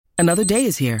Another day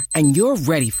is here, and you're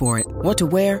ready for it. What to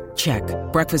wear? Check.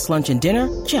 Breakfast, lunch, and dinner?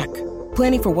 Check.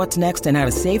 Planning for what's next and how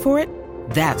to save for it?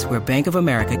 That's where Bank of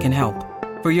America can help.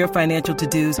 For your financial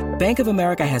to-dos, Bank of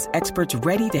America has experts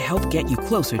ready to help get you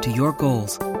closer to your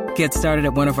goals. Get started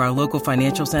at one of our local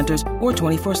financial centers or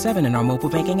 24/7 in our mobile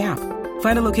banking app.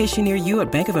 Find a location near you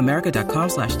at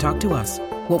bankofamerica.com/talktous.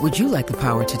 What would you like the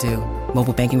power to do?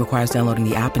 Mobile banking requires downloading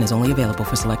the app and is only available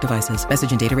for select devices.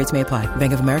 Message and data rates may apply.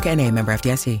 Bank of America N.A., member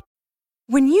FDIC.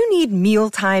 When you need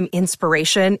mealtime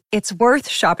inspiration, it's worth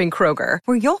shopping Kroger,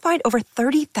 where you'll find over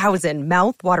 30,000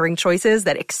 mouth-watering choices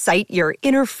that excite your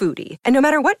inner foodie. And no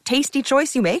matter what tasty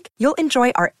choice you make, you'll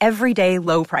enjoy our everyday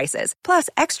low prices, plus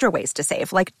extra ways to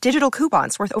save, like digital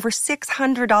coupons worth over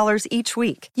 $600 each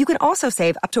week. You can also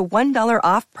save up to $1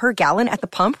 off per gallon at the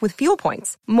pump with fuel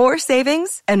points. More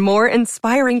savings and more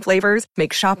inspiring flavors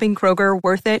make shopping Kroger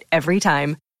worth it every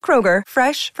time. Kroger,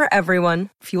 fresh for everyone.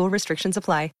 Fuel restrictions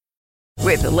apply.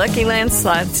 With the Lucky Land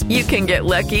Slots, you can get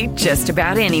lucky just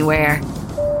about anywhere.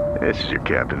 This is your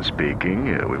captain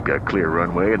speaking. We've got clear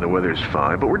runway and the weather's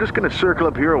fine, but we're just going to circle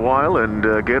up here a while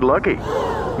and get lucky.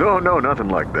 No, nothing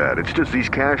like that. It's just these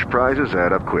cash prizes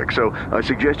add up quick. So I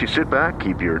suggest you sit back,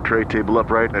 keep your tray table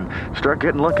upright, and start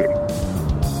getting lucky.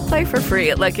 Play for free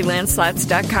at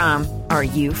LuckyLandSlots.com. Are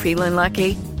you feeling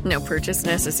lucky? No purchase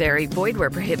necessary. Void where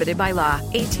prohibited by law.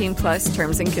 18 plus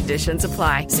terms and conditions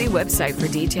apply. See website for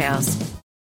details.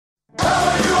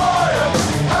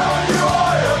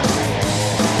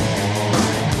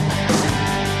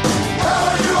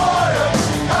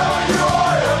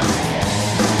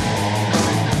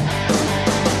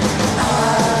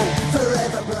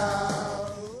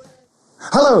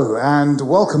 Hello and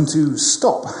welcome to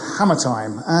Stop Hammer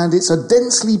Time, and it's a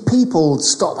densely peopled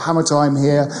Stop Hammer Time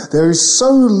here. There is so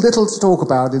little to talk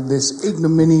about in this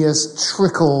ignominious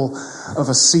trickle of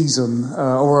a season,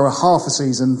 or a half a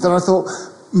season, that I thought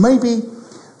maybe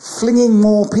flinging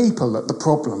more people at the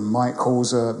problem might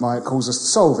cause us to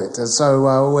solve it. And so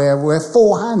we're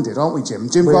four-handed, aren't we,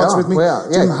 Jim? Jim Clark's with me. We are,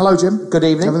 yeah. Jim, hello, Jim. Good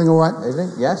evening. Everything all right?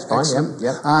 Evening. Yes, fine. Excellent.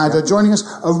 Yep. And joining us,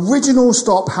 original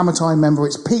Stop Hammer Time member,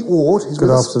 it's Pete Ward. He's Good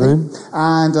with afternoon. Us, Pete.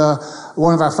 And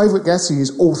one of our favourite guests, he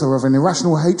is author of An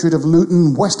Irrational Hatred of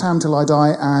Luton, West Ham Till I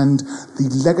Die, and The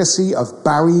Legacy of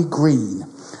Barry Green.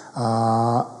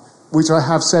 Which I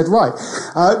have said right,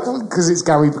 because it's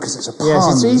Gary, because it's a pun. Yes,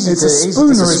 it's easy. It's a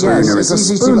spoonerism. It's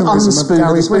easy to unspoon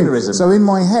Gary the spoonerism. So in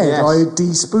my head, yes. I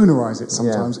de-spoonerise it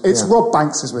sometimes. Yeah. It's Rob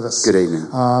Banks is with us. Good evening.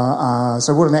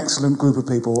 So what an excellent group of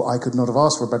people. I could not have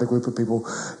asked for a better group of people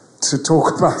to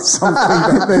talk about something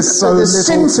that there's so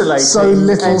little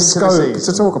scope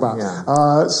to talk about.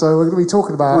 Yeah. So we're going to be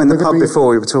talking about... Well, in the pub before,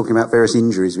 we were talking about various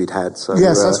injuries we'd had. So,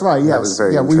 yes, that's right, yes. That was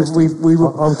very interesting.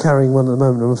 I'm carrying one at the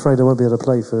moment. I'm afraid I won't be able to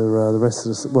play for the rest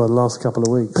of the last couple of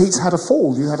weeks. Pete's had a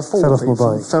fall. You had a fall. Fell off my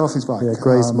bike. Fell off his bike. Yeah,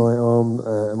 grazed my arm,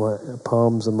 my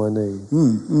palms and my knee.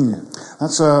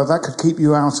 That's that could keep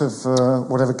you out of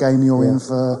whatever game you're in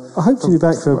for... I hope to be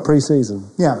back for pre-season.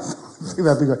 Yeah.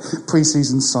 That'd be great.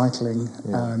 Pre-season cycling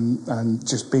and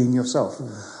just being yourself.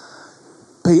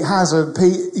 Pete,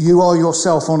 you are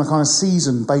yourself on a kind of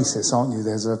season basis, aren't you?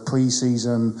 There's a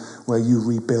pre-season where you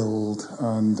rebuild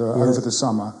and over the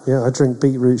summer. Yeah, I drink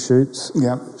beetroot shots.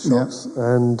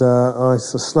 And I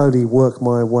slowly work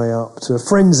my way up to a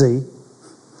frenzy.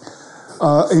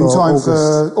 In time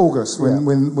for August, when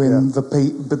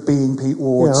the Being Pete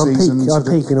Ward season. I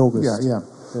peak in August. Yeah.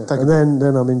 And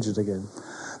then I'm injured again.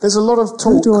 There's a lot of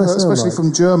talk, especially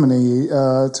from Germany,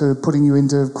 to putting you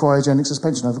into cryogenic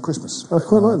suspension over Christmas. I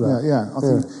quite like that. I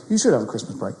think you should have a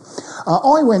Christmas break.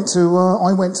 I went to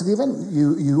the event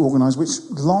you organised, which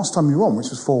last time you were on,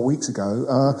 which was 4 weeks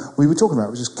ago, we were talking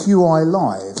about, which is QI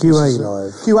Live. QA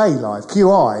Live.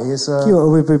 QI is...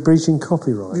 we've been breaching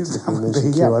copyright.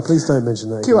 QI. Please don't mention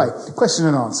that. QA, question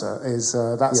and answer, is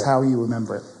that's how you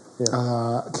remember it.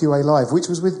 QA Live, which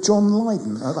was with John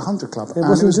Lydon at the Hunter Club. It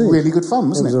was really good fun,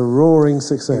 wasn't it? It was a roaring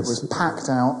success. It was packed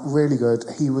out, really good.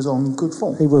 He was on good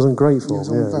form. He was on great form,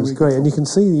 it was great. And you can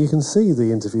see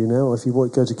the interview now if you go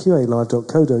to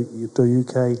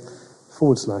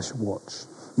qalive.co.uk/watch.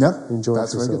 Yeah, enjoy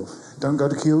that's it yourself. Very good. Don't go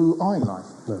to QI Live.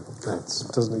 No, that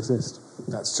doesn't exist.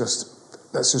 That's just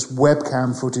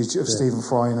webcam footage of Stephen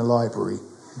Fry in a library.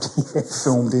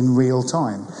 Filmed in real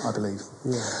time, I believe.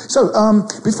 Yeah. So,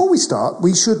 before we start,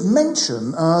 we should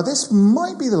mention this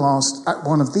might be the last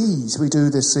one of these we do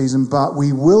this season, but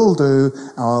we will do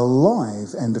our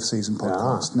live end of season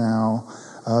podcast now.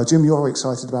 Jim, you're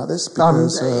excited about this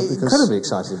because incredibly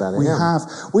excited about it.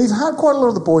 We've had quite a lot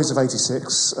of the boys of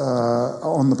 '86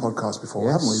 on the podcast before,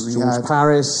 haven't we? George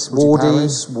Paris,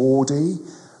 Wardy.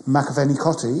 McAvenny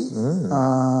Cottee.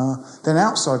 Then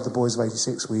outside the boys of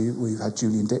 '86, we've had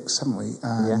Julian Dix, haven't we?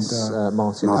 And, yes,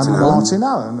 Martin Martin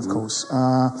Allen, of course.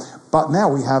 But now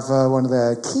we have one of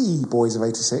their key boys of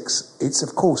 '86. It's,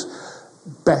 of course,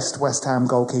 best West Ham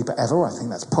goalkeeper ever. I think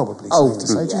that's probably safe to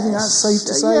say. Do you think that's safe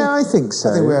to say? Yeah, I think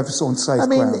so. I think we're on safe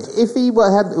ground. If he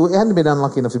hadn't been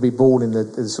unlucky enough to be born in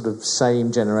the sort of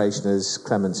same generation as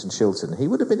Clements and Shilton, he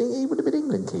would have been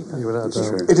England keeper.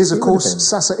 It is, of course,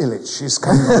 Sasa Ilic is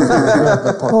coming on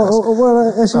the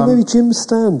podcast. Actually, maybe Jim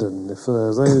Standen, if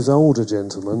those older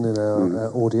gentlemen in our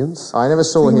audience. I never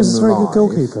saw him. He was a very good live.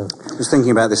 goalkeeper. I was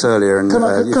thinking about this earlier, and can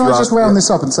I just round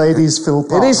this up and say it is Phil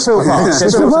Parkes? It is Phil Parkes.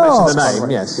 Just to mention the name,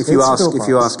 yes. If you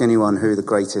ask anyone who the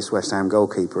greatest West Ham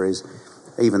goalkeeper is,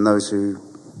 even those who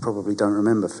probably don't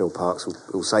remember Phil Parkes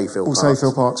will say Phil Parkes. Will say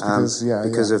Phil Parkes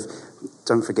because of.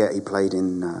 Don't forget, he played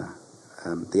in the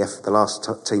last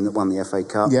team that won the FA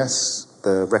Cup. Yes.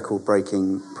 The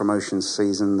record-breaking promotion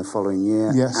season the following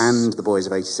year. Yes. And the boys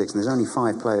of '86, and there's only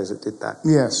 5 players that did that.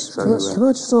 Yes. So, can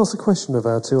I just ask a question of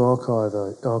our two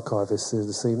archivists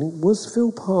this evening? Was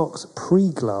Phil Parkes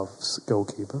pre-gloves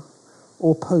goalkeeper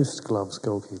or post-gloves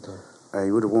goalkeeper? He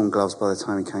would have worn gloves by the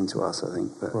time he came to us, I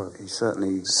think, but he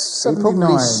certainly... He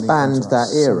probably spanned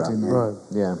that era. Right.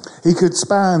 Yeah. He could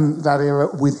span that era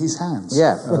with his hands.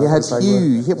 Yeah, he had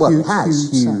huge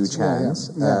hands.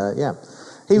 Yeah.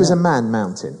 He was a man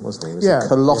mountain, wasn't he? He was a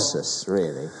colossus,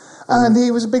 really. And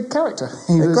he was a big character.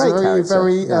 He was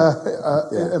great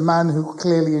a man who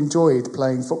clearly enjoyed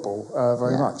playing football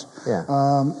very much.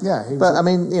 But I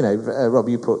mean, Rob,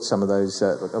 you put some of those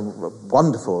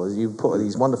wonderful. You put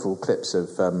these wonderful clips of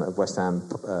West Ham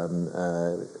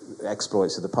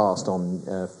exploits of the past on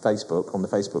Facebook, on the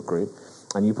Facebook group,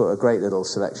 and you put a great little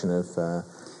selection of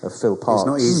Phil Parkes. It's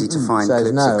not easy to find clips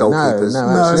of goalkeepers.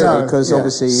 No, because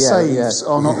obviously saves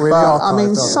are not really. But I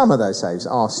mean, some of those saves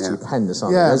are stupendous.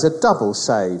 Aren't they? There's a double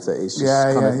save that is just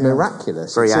kind of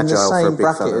miraculous. Very it's agile in the same for a big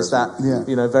bracket fella, as that.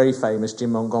 Very famous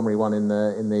Jim Montgomery one in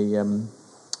the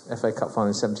FA Cup final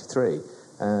in '73.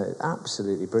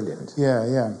 Absolutely brilliant.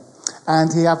 Yeah.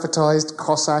 And he advertised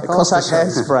Cossack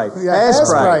hairspray.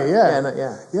 Hairspray.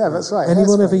 Yeah, that's right.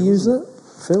 Anyone ever use it?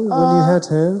 Phil, when you had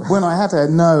hair? When I had hair,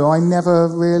 no, I never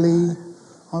really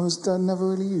used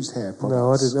hair products.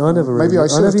 No, I didn't. I never really. Maybe I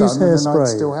should have done, hairspray. I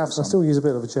still have some. I still use a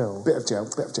bit of a gel. Bit of gel.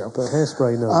 But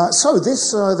hairspray, no. So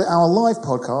this, our live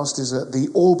podcast is at the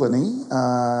Albany,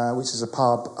 which is a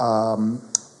pub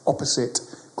opposite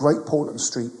Great Portland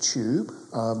Street Tube,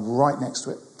 right next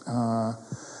to it.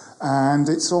 And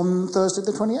it's on Thursday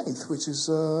the 28th, which is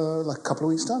like a couple of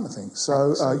weeks' time, I think.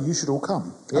 So you should all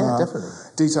come. Yeah, definitely.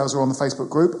 Details are on the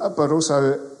Facebook group, but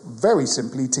also, very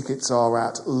simply, tickets are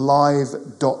at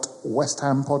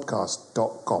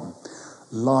live.westhampodcast.com.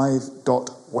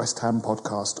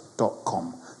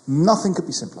 live.westhampodcast.com. Nothing could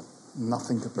be simpler.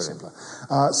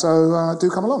 So do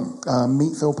come along.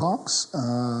 Meet Phil Parkes.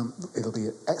 It'll be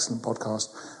an excellent podcast.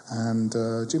 And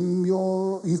Jim,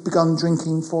 you've begun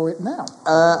drinking for it now.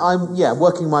 I'm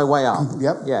working my way up.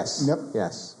 Yep. Yes.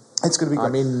 It's going to be great. I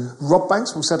mean, Rob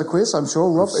Banks will set a quiz, I'm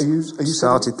sure. Rob, are you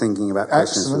started thinking about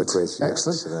questions for the quiz? Yeah.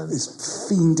 Excellent. It's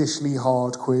fiendishly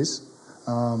hard quiz,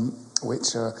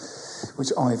 which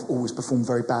I've always performed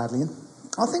very badly in.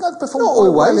 I think I've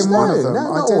performed well in one of them.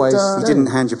 Not always. You didn't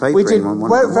hand your paper in on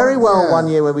one. Very well one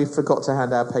year when we forgot to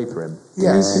hand our paper in.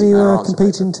 Yeah. Can you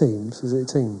compete in teams? Is it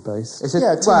team-based?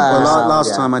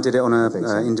 Last time I did it on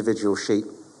an individual sheet.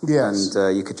 Yes.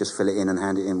 And you could just fill it in and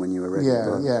hand it in when you were ready.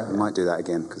 I might do that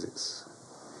again because it's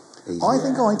easy. I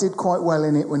think I did quite well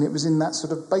in it when it was in that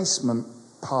sort of basement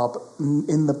pub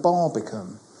in the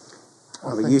Barbican.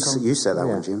 You said that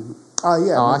one, Jim. Oh,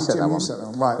 yeah. I said that one.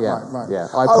 Right. Yeah.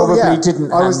 I probably didn't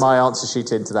hand my answer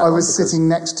sheet into that one. I was sitting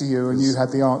next to you and you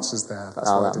had the answers there. That's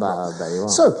why I did that. There you are.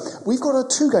 So, we've got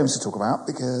 2 games to talk about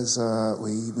because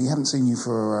we haven't seen you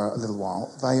for a little while.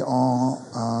 They are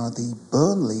the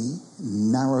Burnley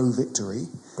narrow victory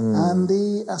and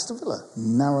the Aston Villa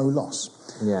narrow loss.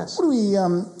 Yes. What do we...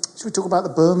 should we talk about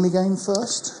the Burnley game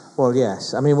first? Well,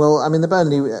 yes. I mean, the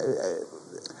Burnley...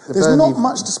 There's not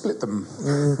much to split them.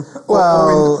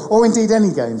 Or indeed any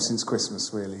game since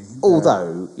Christmas, really.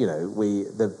 Although,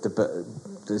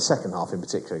 the second half in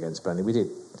particular against Burnley, we did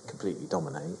completely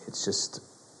dominate. It's just,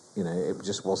 it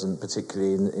just wasn't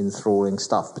particularly enthralling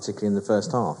stuff, particularly in the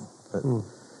first half. But we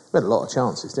had a lot of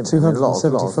chances, didn't we?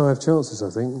 275 chances, I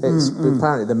think. It's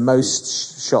apparently the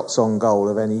most shots on goal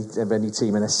of any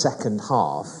team in a second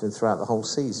half throughout the whole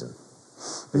season.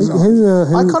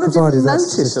 Who I kind of provided didn't that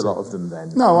notice statistic? a lot of them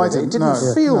then. No, I Really. didn't, It didn't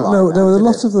no. feel like No, that, there were a did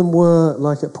lot it? of them were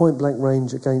like at point blank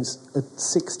range against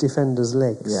 6 defenders'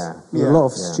 legs. Yeah. With Yeah. a lot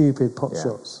of Yeah. stupid pot Yeah.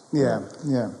 shots. Yeah.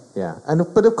 Yeah,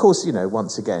 but of course,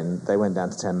 once again, they went down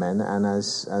to 10 men, and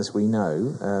as we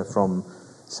know from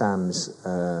Sam's,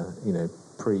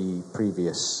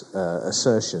 previous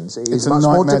assertions, it It's is a much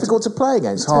more nightmare difficult to play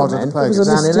against. It's harder 10 to play men It was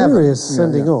a than 11. mysterious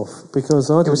sending off because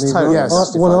I didn't was even. totally Yes.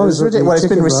 justified. Well, I It was was at the well, it's been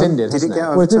chicken run. rescinded, Did hasn't it get it?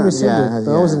 Well, it's been overturned? rescinded,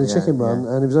 but I was in the yeah, chicken yeah. run,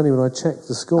 and it was only when I checked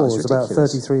the scores That was about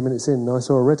ridiculous. 33 minutes in, and I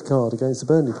saw a red card against the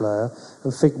Burnley player,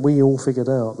 and we all figured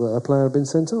out that a player had been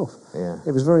sent off. Yeah.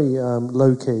 It was very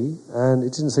low key, and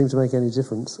it didn't seem to make any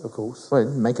difference, of course. Well, it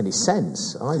didn't make any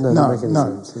sense. No, it No, didn't make any no.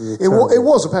 sense. was It terrible.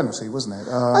 was a penalty, wasn't it?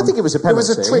 I think it was a It was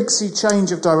a penalty. tricksy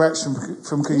change of direction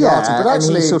from Kouyaté, Yeah, but and he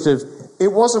actually, sort of-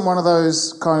 it wasn't one of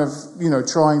those kind of,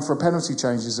 trying for penalty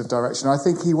changes of direction. I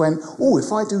think he went,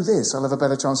 if I do this, I'll have a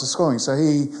better chance of scoring. So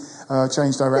he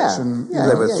changed direction. Yeah,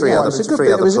 There were three other It was a good three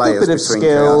bit- other it was a good players bit of between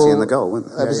skill. Kouyaté and the goal, weren't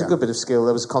there? There was Yeah, a good bit of skill.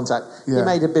 There was contact. He Yeah.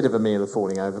 made a bit of a meal of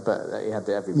falling over, but he had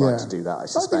every right Yeah. to do that. I I think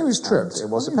suspect. he was tripped. And it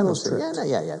was a I think he was penalty. tripped.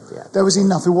 Yeah. There was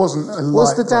enough. It wasn't a Was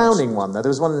light the touch. Downing one though? There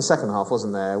was one in the second half,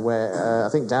 wasn't there? Where I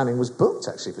think Downing was booked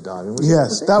actually for diving. Was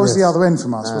Yes, it? that was the Yes. other end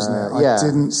from us, wasn't it? yeah. I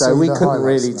didn't So see we the couldn't highlights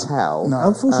really of that. tell. No.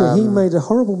 Unfortunately, he made a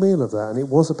horrible meal of that, and it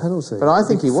was a penalty. But I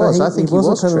think he was. I think he was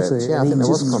was a penalty, tripped. Yeah, I and think he there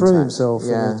was just contact. threw himself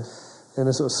Yeah. in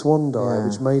a sort of swan dive, Yeah.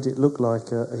 which made it look like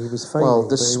he was failing. Well, the but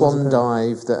it was a swan penalty.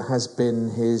 dive that has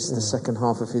been the second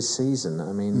half of his season.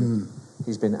 I mean,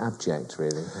 he's been abject,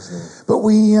 really, hasn't he? But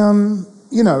we,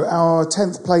 our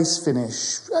 10th place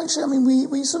finish, actually, I mean,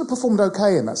 we sort of performed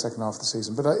okay in that second half of the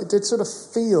season, but it did sort of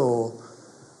feel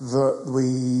that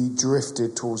we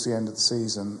drifted towards the end of the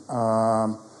season.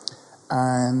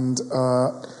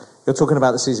 You're talking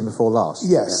about the season before last.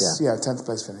 Yes, 10th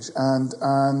place finish.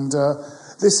 And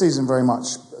this season very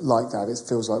much like that. It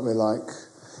feels like we're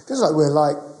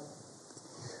like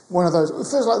one of those. It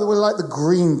feels like we're like the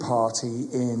Green Party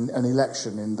in an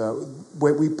election,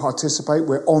 where we participate,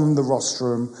 we're on the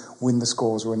rostrum when the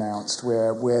scores are announced.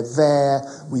 We're there,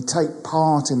 we take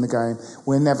part in the game.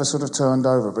 We're never sort of turned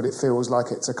over, but it feels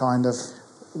like it's a kind of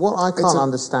What I it's can't a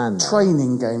understand though,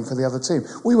 training game for the other team.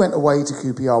 We went away to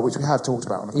QPR, which we have talked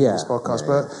about on a previous podcast,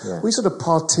 but we sort of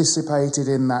participated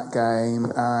in that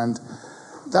game, and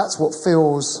that's what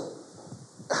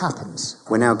happens.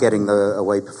 We're now getting the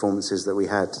away performances that we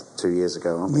had 2 years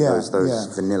ago, aren't we? Yeah, those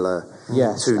vanilla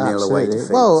 2-0 absolutely. away defeats.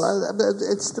 Well,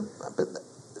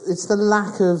 it's the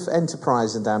lack of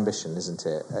enterprise and ambition, isn't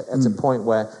it? At a point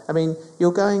where, I mean,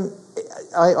 you're going.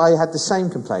 I had the same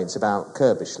complaints about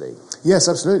Kirbishley. Yes,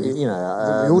 absolutely. We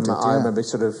all did, I remember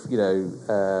sort of,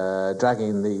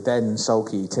 dragging the then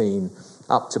sulky team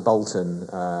up to Bolton,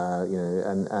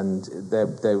 and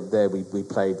there we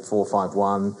played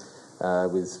 4-5-1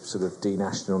 with sort of D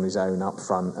National on his own up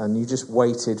front, and you just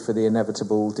waited for the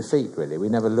inevitable defeat. Really, we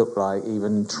never looked like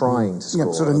even trying to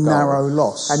score. Sort of a goal. narrow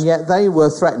loss, and yet they were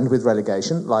threatened with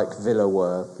relegation, like Villa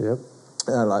were. Yep.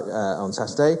 On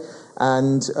Saturday,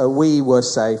 and we were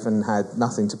safe and had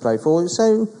nothing to play for.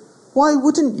 So why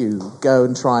wouldn't you go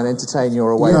and try and entertain your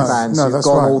away fans who've that's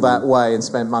gone right. all that way and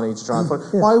spent money to try and play?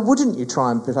 Why wouldn't you try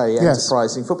and play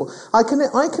enterprising football? I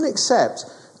can accept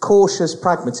cautious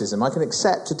pragmatism. I can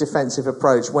accept a defensive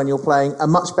approach when you're playing a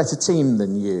much better team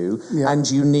than you and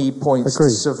you need points to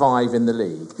survive in the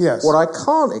league. Yes. What I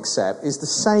can't accept is the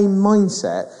same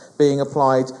mindset being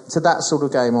applied to that sort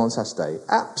of game on Saturday.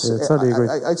 Absolutely, totally agree.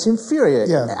 It's infuriating.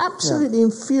 Yeah. Absolutely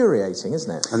infuriating, isn't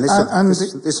it? And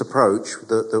this approach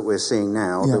that we're seeing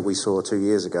now, that we saw 2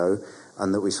 years ago,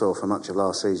 and that we saw for much of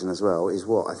last season as well, is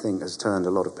what I think has turned a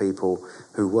lot of people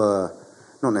who were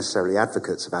not necessarily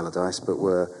advocates of Allardyce, but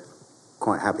were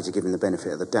quite happy to give him the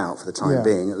benefit of the doubt for the time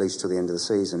being, at least till the end of the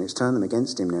season. It's turned them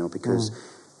against him now because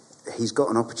he's got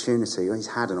an opportunity, or he's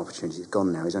had an opportunity, he's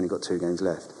gone now, he's only got 2 games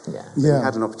left. He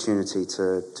had an opportunity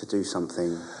to do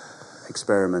something,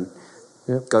 experiment,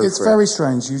 go It's for very it.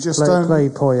 strange. You just Play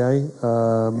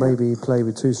Poyet, maybe play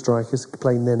with 2 strikers,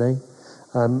 play Nene,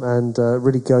 and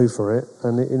really go for it.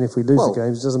 And if we lose the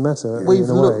games, it doesn't matter. We've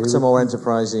looked a more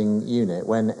enterprising unit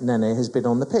when Nene has been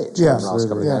on the pitch in the last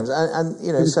couple of games,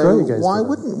 and so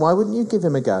why wouldn't you give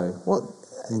him a go? What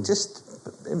just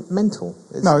mental?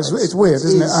 It's weird,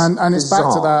 isn't it? And it's back to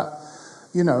bizarre. that.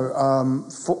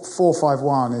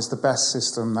 4-5-1 is the best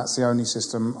system. That's the only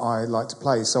system I like to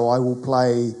play. So I will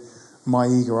play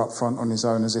Maíga up front on his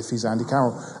own as if he's Andy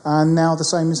Carroll. And now the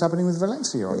same is happening with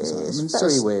Valencia on his own. It's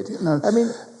very weird. I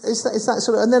mean, it's that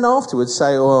sort of... And then afterwards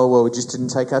say, oh, well, we just didn't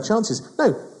take our chances.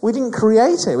 No, we didn't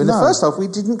create it. In the first half, we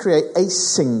didn't create a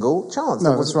single chance. No,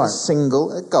 there wasn't that's right. a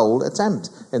single goal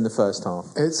attempt in the first half.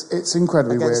 It's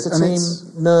incredibly against weird. Against a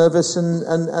team nervous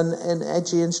and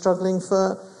edgy and struggling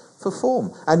for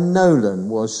form. And Nolan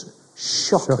was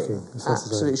shocking.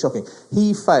 Absolutely shocking.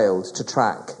 He failed to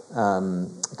track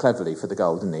cleverly for the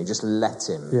goal, didn't he? Just let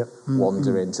him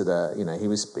wander into the...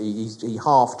 he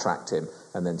half-tracked him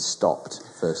and then stopped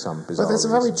for some bizarre But there's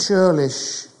reason. a very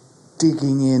churlish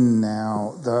digging in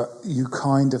now that you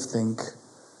kind of think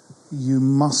you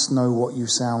must know what you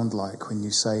sound like when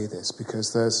you say this,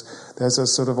 because there's a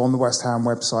sort of on the West Ham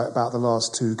website about the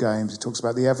last 2 games. He talks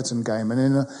about the Everton game, and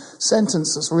in a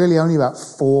sentence that's really only about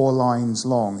 4 lines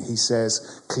long, he says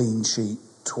clean sheet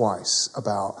twice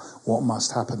about what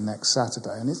must happen next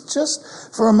Saturday. And it's just,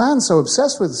 for a man so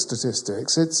obsessed with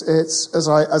statistics, it's as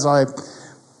I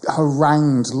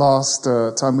harangued last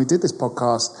time we did this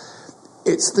podcast,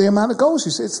 it's the amount of goals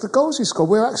it's the goals you score.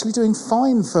 We're actually doing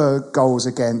fine for goals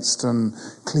against and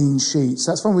clean sheets.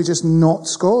 That's when we're just not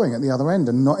scoring at the other end,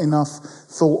 and not enough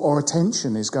thought or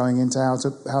attention is going into how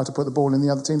to put the ball in the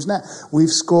other team's net.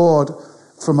 We've scored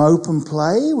from open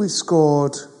play. We've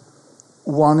scored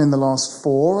 1 in the last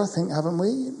 4, I think, haven't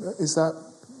we? Is that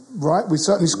right? We've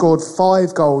certainly scored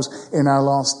 5 goals in our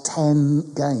last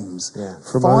 10 games. Yeah.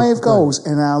 5 goals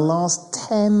in our last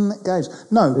 10 games.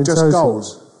 No, in just total.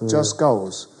 goals. Just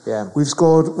goals. Yeah. We've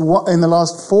scored in the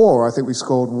last 4. I think we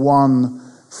scored 1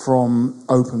 from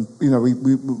open. We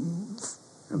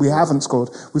haven't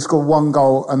scored. We've scored 1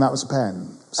 goal, and that was a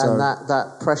pen. So. And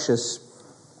that precious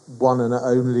one and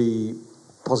only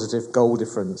positive goal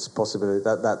difference possibility,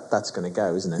 that's going to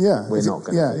go, isn't it? Yeah. We're not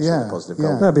going to finish with a positive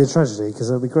goal. That'd be a tragedy,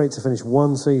 because it'd be great to finish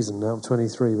 1 season out of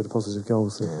 23 with a positive goal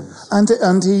sequence. And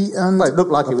well, it looked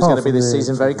like it was going to be this the-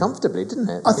 season very comfortably, didn't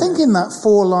it? I think in that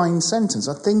 4-line sentence,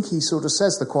 I think he sort of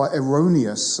says the quite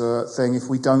erroneous thing: if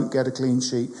we don't get a clean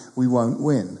sheet, we won't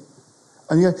win.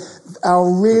 And our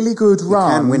really good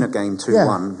run... You can win a game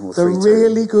 2-1 or 3-2. The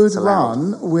really good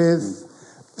run with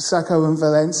Sacco and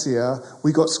Valencia,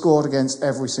 we got scored against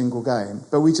every single game,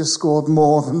 but we just scored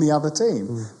more than the other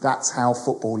team. That's how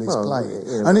football is played.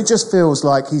 And it just feels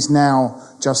like he's now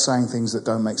just saying things that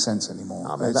don't make sense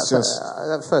anymore.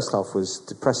 That first half was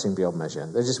depressing beyond measure.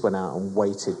 They just went out and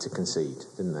waited to concede,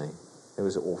 didn't they? It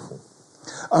was awful.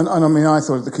 And I mean, I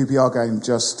thought the QPR game,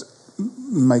 just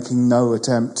making no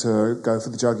attempt to go for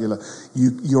the jugular.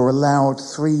 You're allowed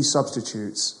 3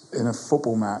 substitutes in a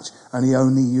football match, and he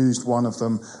only used 1 of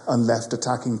them and left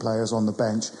attacking players on the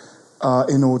bench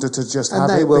in order to just have it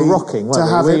be... And they were rocking,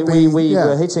 weren't they? We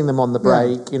were hitting them on the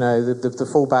break. The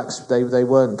fullbacks, they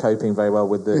weren't coping very well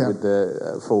with the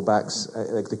fullbacks,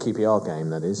 the QPR game,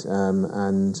 that is. A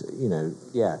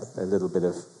little bit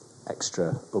of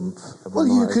extra oomph. Well,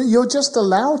 you're just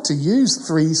allowed to use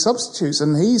 3 substitutes,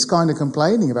 and he's kind of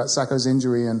complaining about Sacco's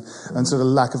injury and sort of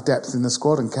lack of depth in the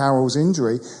squad, and Carroll's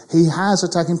injury. He has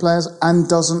attacking players and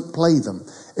doesn't play them.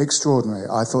 Extraordinary.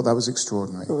 I thought that was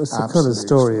extraordinary. Well, it's the kind of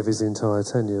story of his entire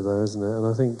tenure, though, isn't it? And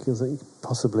I think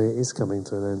possibly it is coming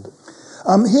to an end.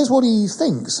 Here's what he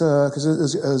thinks, because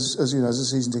as you know, as a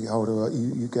season ticket holder,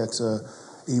 you get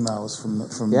emails from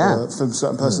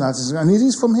certain personalities, and it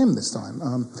is from him this time,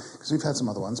 because we've had some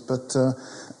other ones, but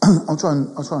I'll try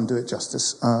and do it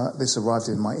justice. This arrived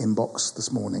in my inbox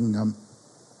this morning.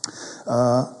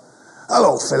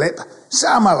 Hello, Philip.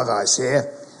 Sam Allardyce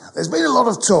here. There's been a lot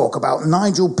of talk about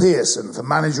Nigel Pearson for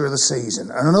manager of the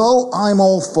season, and although I'm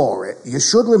all for it, you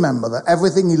should remember that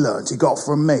everything he learnt he got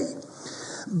from me.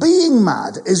 Being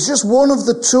mad is just one of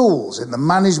the tools in the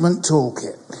management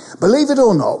toolkit. Believe it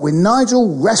or not, when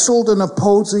Nigel wrestled an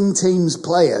opposing team's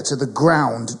player to the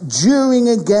ground during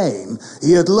a game,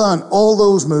 he had learnt all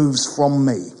those moves from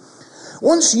me.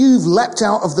 Once you've leapt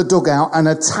out of the dugout and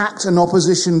attacked an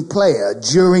opposition player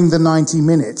during the 90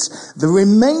 minutes, the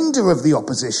remainder of the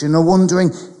opposition are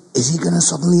wondering, is he going to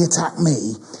suddenly attack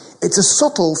me? It's a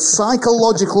subtle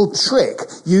psychological trick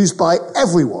used by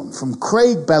everyone from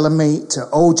Craig Bellamy to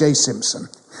O.J. Simpson.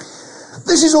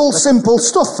 This is all simple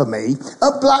stuff for me.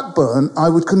 At Blackburn, I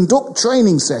would conduct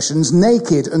training sessions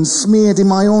naked and smeared in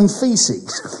my own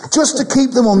faeces, just to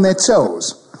keep them on their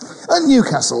toes. At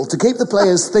Newcastle, to keep the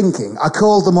players thinking, I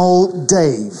called them all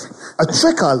Dave, a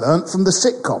trick I learnt from the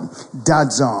sitcom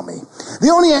Dad's Army. The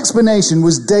only explanation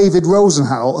was David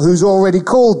Rosenhall, who's already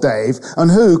called Dave, and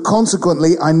who,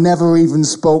 consequently, I never even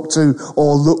spoke to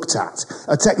or looked at,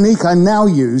 a technique I now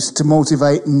use to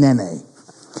motivate Nene.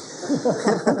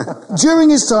 During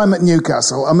his time at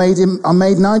Newcastle, I made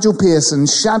Nigel Pearson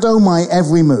shadow my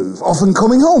every move, often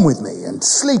coming home with me and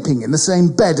sleeping in the same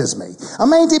bed as me. I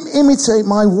made him imitate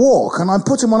my walk, and I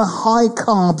put him on a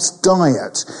high-carbs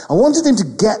diet. I wanted him to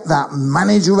get that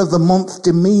manager of the month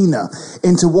demeanour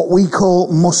into what we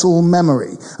call muscle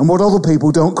memory, and what other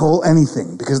people don't call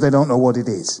anything, because they don't know what it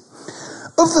is.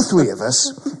 Of the three of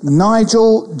us,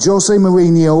 Nigel, Jose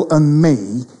Mourinho and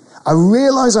me, I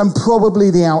realise I'm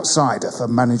probably the outsider for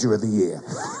Manager of the Year.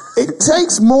 It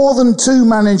takes more than 2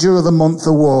 Manager of the Month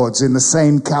awards in the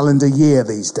same calendar year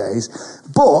these days,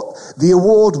 but the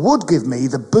award would give me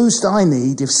the boost I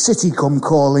need if City come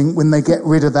calling when they get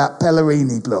rid of that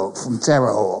Pellegrini bloke from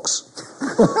Terrorhawks.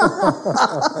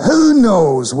 Who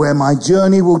knows where my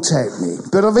journey will take me,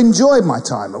 but I've enjoyed my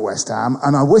time at West Ham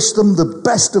and I wish them the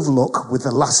best of luck with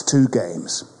the last 2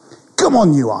 games. Come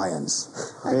on, you Irons.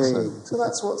 Excellent. So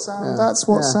that's what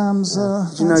Sam's...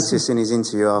 Did you notice in his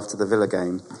interview after the Villa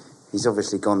game, he's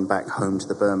obviously gone back home to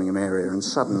the Birmingham area and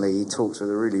suddenly he talks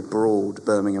with a really broad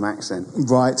Birmingham accent.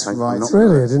 Right.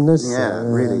 Really? I didn't notice that. Yeah,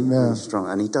 really strong.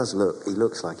 And he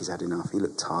looks like he's had enough. He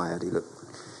looked tired.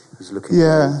 He's looking...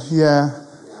 Yeah.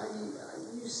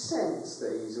 You sense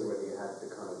that he's already had the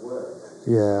kind of work.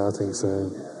 Yeah, I think so.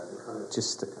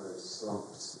 Just the kind of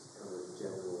slumps, kind of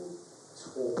general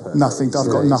torpor. Nothing. I've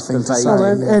got nothing to say. Well,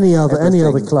 any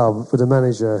other club with a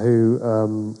manager who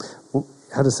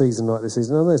had a season like this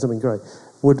season, I know it's not been great,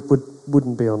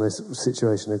 wouldn't be on a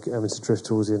situation of having to drift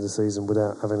towards the end of the season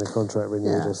without having a contract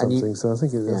renewed or something. So I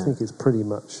think it's pretty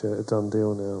much a done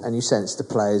deal now. And you sense the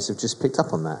players have just picked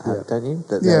up on that, don't you?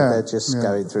 That they're just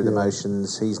going through the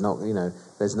motions. He's not, there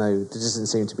doesn't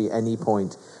seem to be any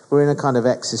point. We're in a kind of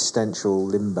existential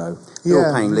limbo. They're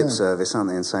all paying lip service, aren't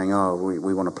they, and saying,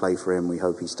 we want to play for him, we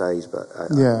hope he stays, but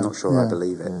I'm not sure I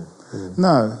believe it.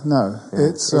 No. Yeah.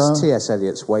 It's T.S.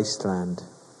 Eliot's Wasteland.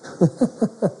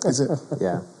 Is it?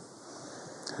 Yeah.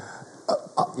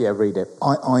 Read it.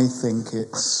 I think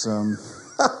it's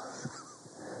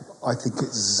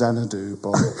Xanadu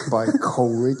by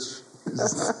Coleridge.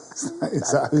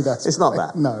 Is that who that's It's not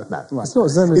that. No. Right. It's not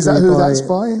Xanadu. Is that who that's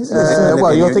by?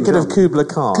 Well, you're thinking of Kubla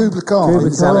Khan. Kubla Khan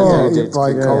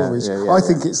by Coleridge. I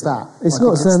think it's that. It's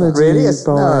not Xanadu. Really?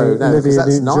 By Olivia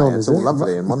Newton-John, it's all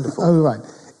lovely and wonderful. Oh, right.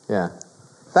 Yeah.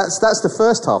 That's the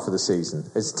first half of the season.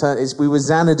 We were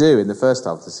Xanadu in the first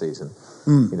half of the season.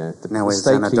 Now we're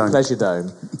stately Xanadu. pleasure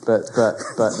dome, but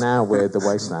now we're the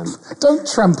wasteland. Don't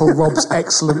trample Rob's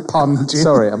excellent pun, Jim.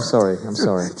 I'm sorry. Rob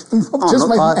just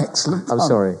made an excellent pun. I'm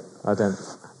sorry. I don't.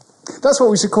 That's what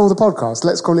we should call the podcast.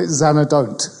 Let's call it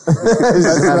Xanadon't.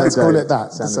 Let's call it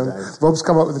that. So Rob's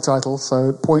come up with the title,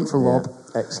 so point for Rob.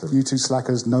 Excellent. You two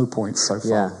slackers, no points so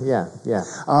far. Yeah.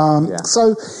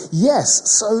 So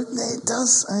it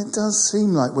does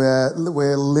seem like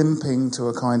we're limping to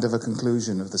a kind of a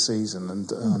conclusion of the season, and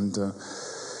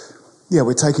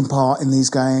we're taking part in these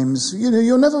games.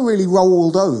 You're never really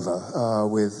rolled over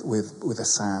with a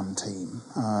Sam team,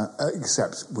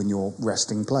 except when you're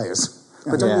resting players.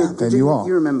 But then you are.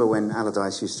 You remember when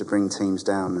Allardyce used to bring teams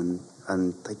down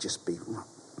and they'd just be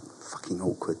fucking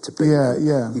awkward to beat.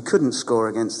 Yeah. You couldn't score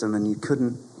against them, and you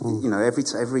couldn't.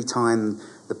 Every time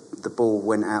the ball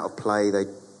went out of play, they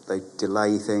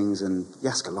delay things, and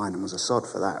Jääskeläinen was a sod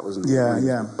for that, wasn't he?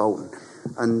 Yeah. Bolton,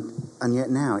 and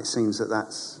yet now it seems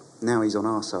now he's on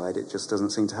our side. It just doesn't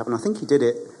seem to happen. I think he did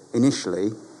it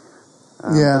initially,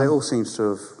 but it all seems to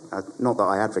have. Not that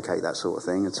I advocate that sort of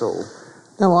thing at all.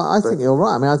 No, I think you're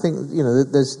right. I mean, I think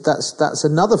that's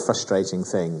another frustrating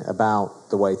thing about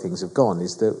the way things have gone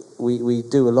is that we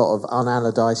do a lot of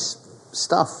un-Allardyce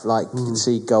stuff, like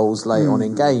concede goals late on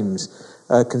in games,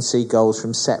 concede goals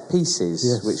from set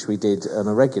pieces, which we did on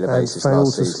a regular basis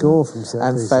last season, score from set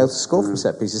and pieces. failed to score from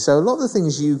set pieces. So a lot of the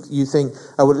things you think,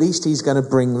 at least he's going to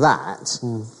bring that,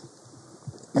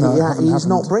 he's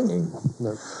not bringing.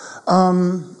 No.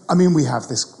 I mean, we have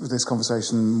this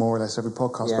conversation more or less every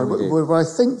podcast, but I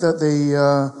think that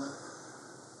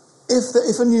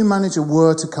if a new manager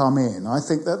were to come in, I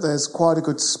think that there's quite a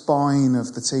good spine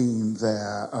of the team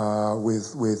there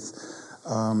with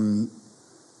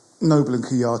Noble and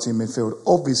Kouyaté in midfield.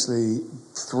 Obviously,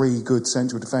 3 good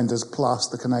central defenders plus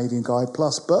the Canadian guy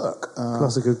plus Burke,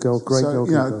 plus a good goalkeeper.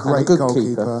 Great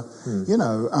goalkeeper.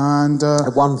 And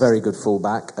one very good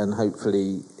fullback, and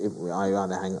hopefully,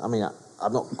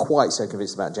 I'm not quite so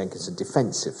convinced about Jenkinson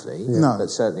defensively, but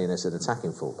certainly as an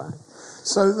attacking fullback.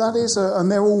 So that is, and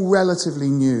they're all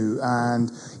relatively new.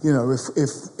 And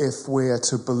if we're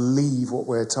to believe what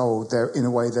we're told, they're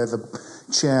the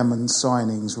chairman's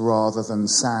signings rather than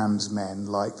Sam's men,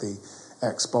 like the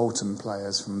ex-Bolton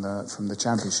players from the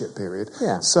Championship period.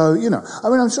 Yeah. So,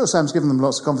 I'm sure Sam's given them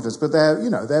lots of confidence, but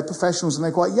they're professionals and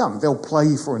they're quite young. They'll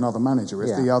play for another manager if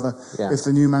if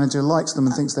the new manager likes them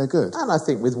and thinks they're good. And I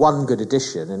think with one good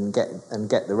addition and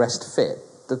get the rest fit,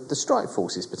 the strike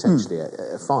force is potentially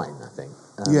fine, I think.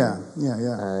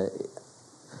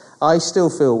 I still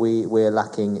feel we're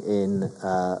lacking in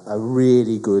a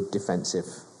really good defensive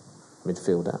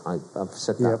midfielder. I've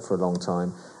said that for a long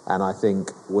time. And I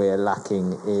think we're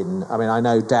lacking in... I mean, I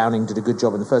know Downing did a good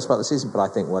job in the first part of the season, but I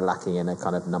think we're lacking in a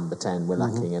kind of number 10. We're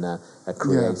lacking in a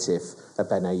creative, a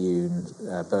Benayoun,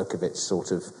 Berkovic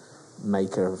sort of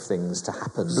maker of things to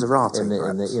happen. Zarate,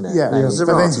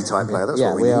 Zarate type player, that's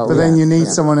what we need. But then you need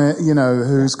someone,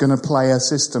 who's going to play a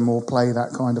system or play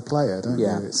that kind of player, don't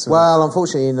you? Well,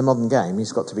 unfortunately, in the modern game,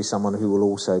 he's got to be someone who will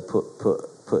also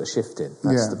put a shift in.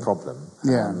 That's the problem.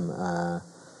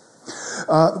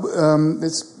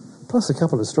 It's plus a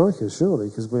couple of strikers, surely,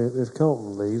 because if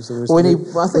Carlton leaves, then we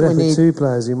need 2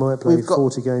 players who might play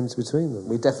 40 games between them.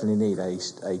 We definitely need a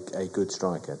good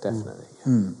striker, definitely.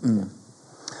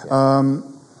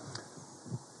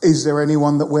 Is there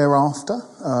anyone that we're after?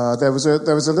 There was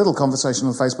a little conversation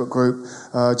on the Facebook group,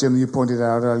 Jim, you pointed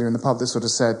out earlier in the pub, that sort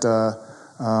of said,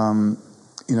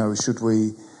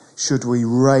 should we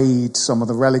raid some of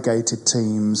the relegated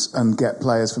teams and get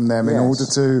players from them in order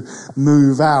to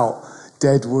move out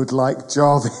Deadwood like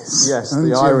Jarvis? Yes,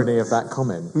 the irony of that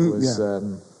comment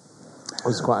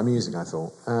was quite amusing, I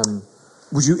thought.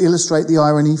 Would you illustrate the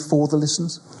irony for the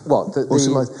listeners? What?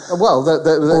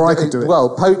 Or I could do it.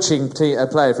 Well, poaching a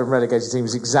player from relegated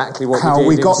teams is exactly what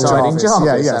we did got in signing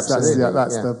Jarvis. Yes, absolutely.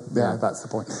 That's the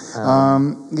point.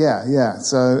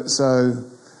 So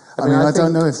I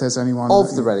don't know if there's anyone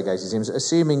of the relegated teams,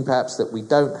 assuming perhaps that we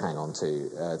don't hang on to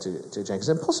Jenkins,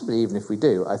 and possibly even if we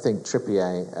do, I think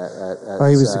Trippier at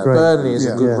Burnley is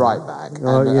a good right back. He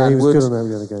was good on that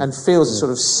the other game. And feels a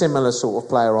sort of similar sort of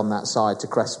player on that side to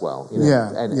Cresswell. A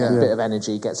bit of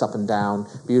energy, gets up and down,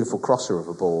 beautiful crosser of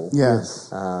a ball. Yes.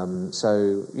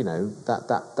 So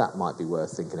that might be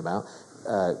worth thinking about.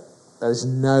 There's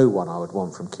no one I would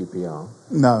want from QPR.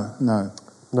 No.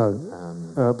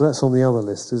 But that's on the other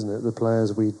list, isn't it? The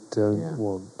players we don't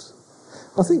want.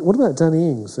 I think. What about Danny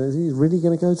Ings? Is he really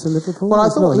going to go to Liverpool? Well, I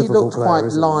thought he looked quite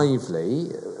lively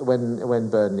when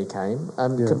Burnley came.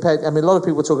 Compared, a lot of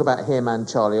people talk about him and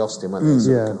Charlie Austin when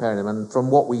they're comparing them. And from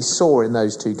what we saw in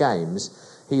those 2 games,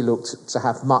 he looked to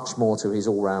have much more to his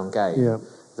all-round game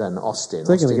than Austin.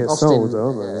 They're going to get sold,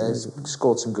 aren't they?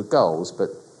 Scored some good goals, but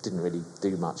didn't really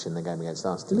do much in the game against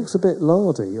us. He looks a bit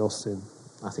lardy, Austin.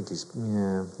 I think he's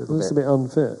looks a bit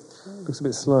unfit. Looks a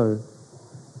bit slow.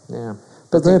 Yeah,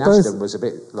 but they're both was a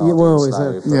bit large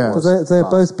and slow. But they'll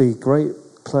both be great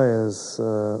players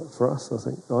for us. I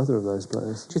think either of those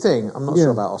players. Do you think? I'm not sure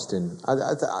about Austin.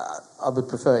 I would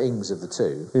prefer Ings of the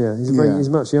 2. Yeah, he's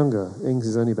much younger. Ings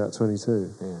is only about 22.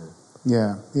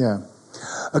 Yeah.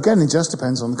 Again, it just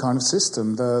depends on the kind of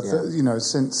system.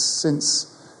 Since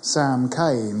Sam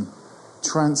came,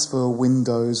 transfer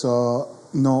windows are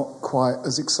not quite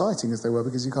as exciting as they were,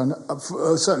 because you kind of,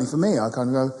 certainly for me, I kind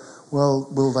of go, well,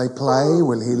 will they play?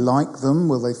 Will he like them?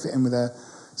 Will they fit in with their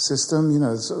system?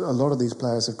 A lot of these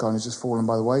players have kind of just fallen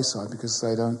by the wayside because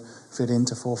they don't fit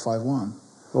into 4-5-1.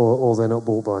 Or they're not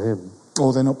bought by him.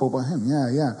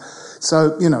 Yeah.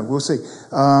 So, we'll see.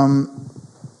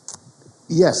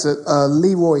 Yes,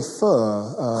 Leroy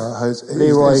Fer has...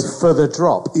 Leroy for the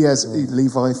drop. Yes,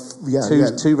 Levi... Yeah,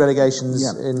 two relegations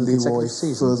in the Leroy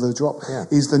season. For the drop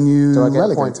is the new Do I get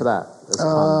relegator. A point for that?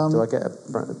 Do I get a...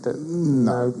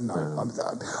 No.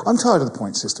 I'm tired of the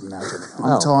point system now, Jimmy.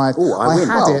 I'm tired.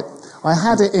 I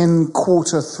had it in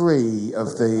quarter 3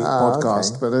 of the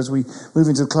podcast, but as we move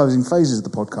into the closing phases of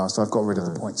the podcast, I've got rid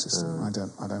of the point system. I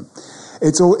don't.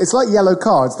 It's like yellow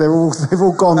cards. They've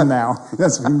all gone now.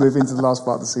 As we move into the last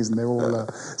part of the season, they're all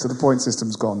so the point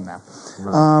system's gone now.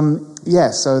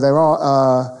 Right. So there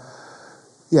are.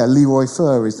 Leroy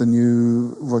Fer is the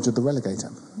new Roger the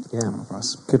Relegator. Yeah, for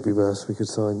us. Could be worse. We could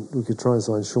try and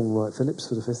sign Sean Wright-Phillips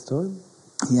for the 5th time.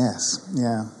 Yes.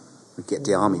 Yeah. We get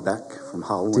Diarmi back from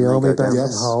Hull. Diarmi back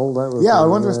from Hull. That would I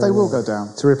wonder if they will go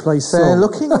down to replace. They're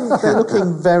looking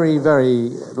very, very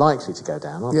likely to go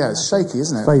down. Aren't they? It's shaky,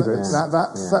 isn't it? Favourites.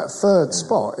 That 3rd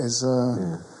spot is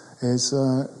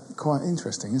quite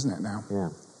interesting, isn't it? Now.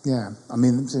 Yeah. I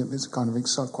mean, it's kind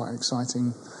of quite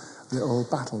exciting little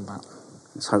battle that.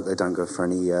 Let's hope they don't go for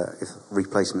any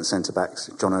replacement centre-backs.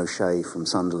 John O'Shea from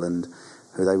Sunderland,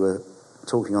 who they were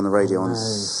talking on the radio on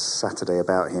Saturday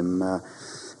about him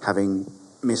having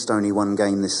missed only 1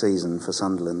 game this season for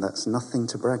Sunderland. That's nothing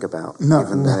to brag about,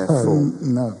 given their form.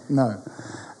 No,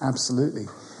 absolutely.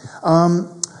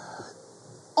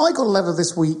 I got a letter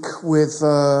this week with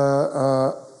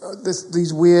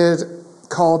these weird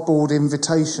cardboard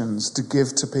invitations to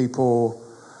give to people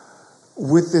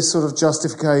with this sort of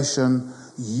justification,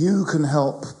 you can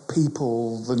help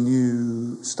people the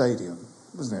new stadium,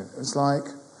 isn't it? It's like,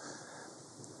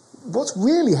 what's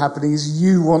really happening is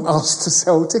you want us to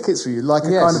sell tickets for you, like a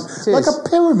kind of like a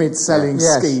pyramid selling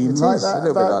scheme, like that. A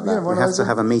little bit like that. We have to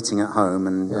have a meeting at home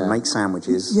and make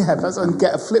sandwiches. Yeah, and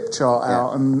get a flip chart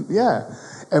out, and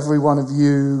every one of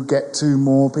you get 2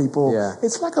 more people. Yeah.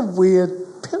 It's like a weird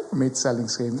pyramid selling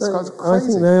scheme. It's kind of crazy. I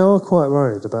think they are quite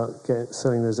worried about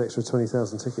selling those extra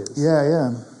 20,000 tickets.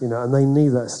 Yeah. And they need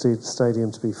that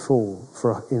stadium to be full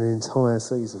for an entire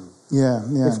season. Yeah.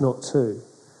 If not 2,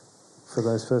 for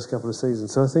those first couple of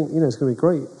seasons. So I think it's going to be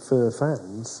great for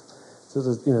fans. So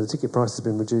the ticket price has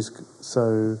been reduced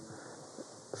so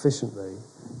efficiently,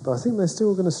 but I think they're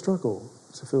still going to struggle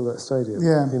to fill that stadium.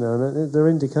 Yeah. And there are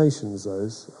indications,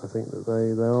 those, I think, that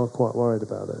they are quite worried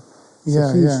about it. It's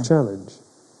a huge challenge.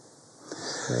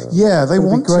 They want to... It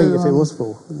would be great if it was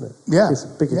full, wouldn't it? Yeah. It's a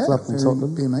bigger club than Tottenham. It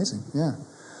would be amazing, yeah.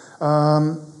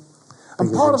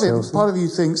 And part of you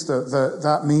thinks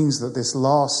that means that this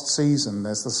last season,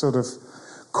 there's the sort of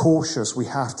cautious, we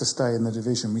have to stay in the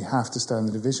division.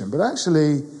 But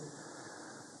actually,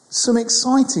 some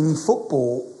exciting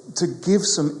football to give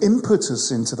some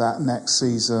impetus into that next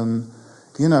season,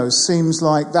 seems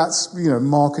like that's,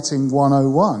 marketing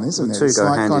 101, isn't it? The two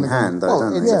go hand in hand, though,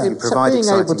 don't they? It's being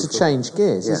able to change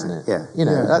gears, isn't it? Yeah.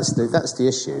 That's the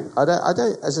issue. I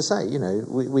don't. As I say,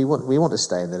 we want to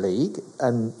stay in the league,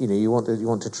 and you want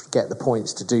to get the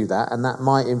points to do that, and that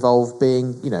might involve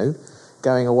being,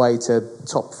 going away to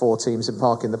top 4 teams and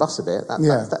parking the bus a bit.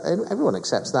 Everyone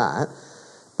accepts that.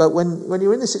 But when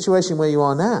you're in the situation where you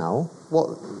are now,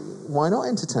 why not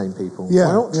entertain people? Yeah,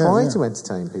 why not try to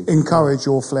entertain people? Encourage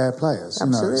your flair players.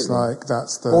 Absolutely. It's like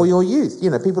that's the... Or your youth.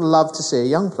 People love to see a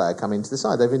young player come into the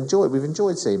side. We've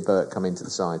enjoyed seeing Burt come into the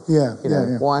side.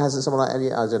 Why hasn't someone like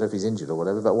Elliot, I don't know if he's injured or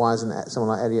whatever, but why hasn't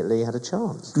someone like Elliot Lee had a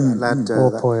chance?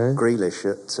 Grealish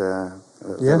at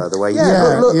Villa, the way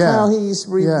look how he's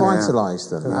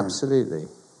revitalised them. Absolutely.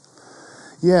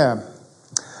 Yeah.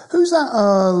 Who's that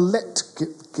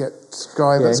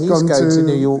guy that's gone to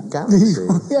New York Galaxy?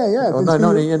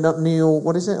 not New York.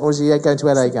 What is it? Or is he going to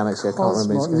LA Galaxy? I can't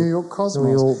remember. New York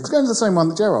Cosmos. He's going to the same one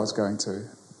that Gerrard's going to.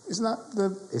 Isn't that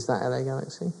the? Is that LA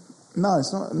Galaxy? No,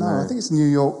 it's not. No, I think it's New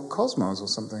York Cosmos or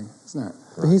something, isn't it?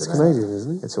 But he's Canadian,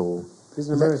 isn't he? It's all. He's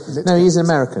an American. No, he's an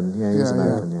American. Yeah, he's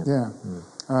American.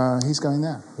 He's going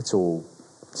there. It's all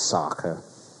soccer.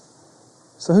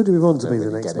 So who do we want to be the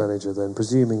next manager then,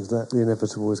 presuming that the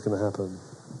inevitable is going to happen?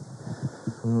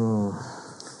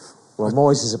 Well,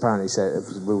 Moyes has apparently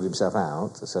ruled himself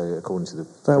out, so according to the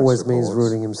that always means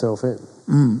ruling himself in.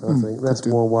 I think that's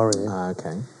more worrying.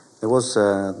 Okay. There was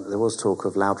talk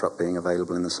of Laudrup being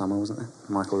available in the summer, wasn't there?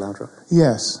 Michael Laudrup.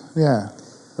 Yes. Yeah.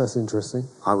 That's interesting.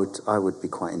 I would be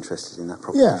quite interested in that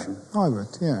proposition. Yeah, I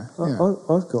would. Yeah.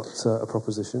 I've got a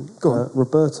proposition. Go on.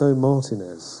 Roberto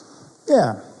Martinez.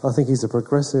 Yeah. I think he's a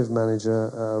progressive manager,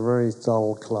 a very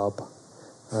dull club.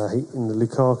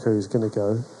 Lukaku is going to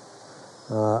go.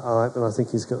 And I think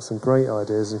he's got some great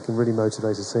ideas and can really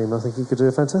motivate a team. I think he could do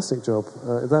a fantastic job.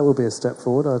 That would be a step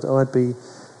forward. I'd be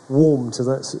warm to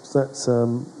that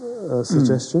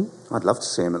suggestion. I'd love to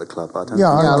see him at the club. I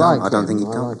don't think he'd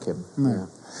come. I like him. No. Yeah.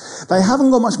 They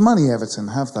haven't got much money, Everton,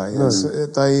 have they? No.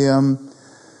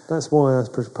 That's why I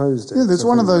proposed it. Yeah, there's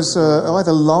one of those,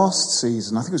 either last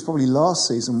season, I think it was probably last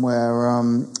season, where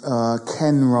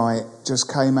Ken Wright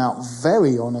just came out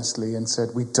very honestly and said,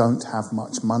 we don't have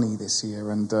much money this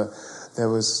year. And there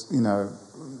was,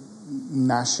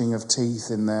 gnashing of teeth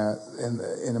in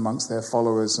amongst their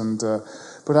followers.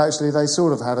 But actually, they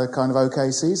sort of had a kind of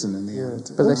okay season in the end.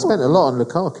 But they spent a lot on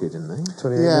Lukaku, didn't they?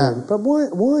 28 million. But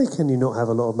why can you not have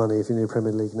a lot of money if you're in the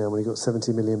Premier League now when you've got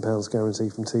 £70 million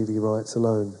guaranteed from TV rights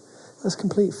alone? That's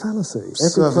complete fallacy. Every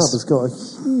club has got a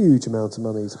huge amount of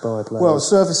money to buy players. Well,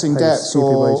 servicing debts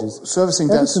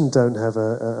Everton don't have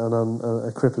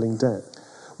a crippling debt.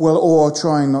 Well, or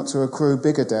trying not to accrue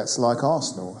bigger debts like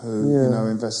Arsenal, who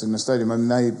invested in the stadium, and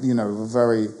they were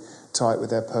very tight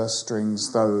with their purse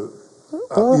strings, though.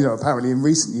 Apparently in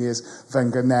recent years,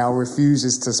 Wenger now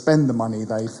refuses to spend the money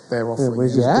they're offering.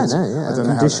 I don't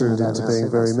know conditioned into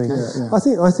being very mean. I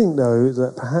think though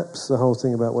that perhaps the whole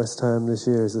thing about West Ham this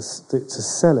year is to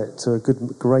sell it to a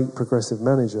great progressive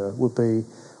manager would be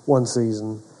one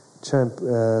season,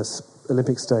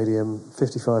 Olympic Stadium,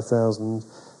 55,000,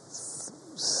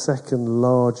 second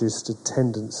largest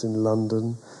attendance in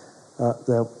London.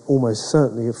 They'll almost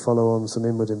certainly follow on some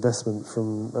inward investment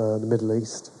from the Middle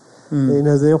East. You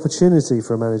know, the opportunity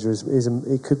for a manager it's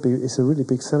a really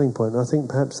big selling point. And I think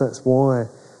perhaps that's why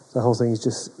the whole thing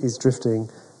is drifting.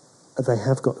 They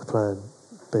have got the plan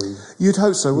B. You'd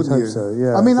hope so, wouldn't you? Hope so,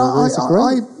 yeah. I mean, it's a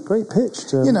great pitch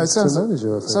to, you know, it sounds to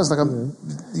manager. I think. Sounds like I'm,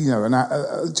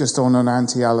 just on an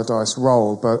anti-Allardyce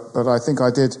role, but I think I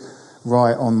did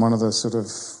write on one of the sort of,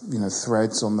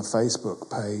 threads on the Facebook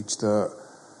page that,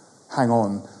 hang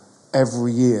on,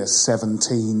 every year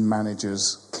 17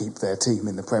 managers keep their team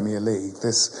in the Premier League.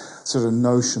 This sort of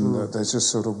notion that there's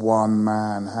just sort of one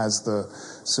man has the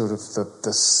sort of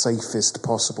the safest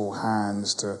possible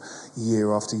hands to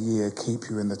year after year keep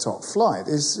you in the top flight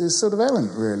is sort of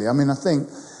errant, really. I mean, I think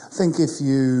if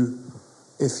you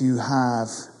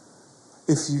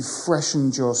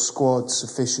freshened your squad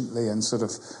sufficiently and sort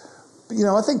of,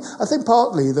 I think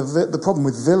partly the problem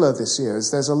with Villa this year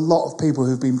is there's a lot of people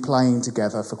who've been playing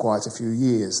together for quite a few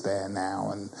years there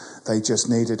now, and they just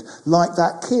needed, like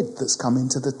that kid that's come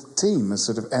into the team has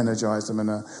sort of energised them, and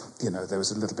there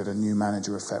was a little bit of new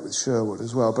manager effect with Sherwood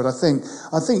as well. But I think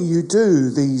you do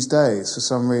these days for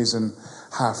some reason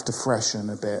have to freshen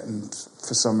a bit, and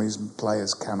for some reason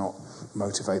players cannot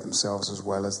motivate themselves as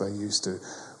well as they used to,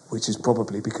 which is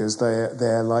probably because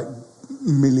they're like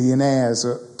millionaires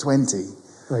at 20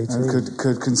 and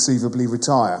could conceivably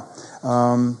retire.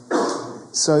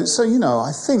 So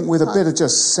I think with a bit of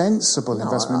just sensible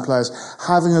investment in players,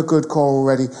 having a good core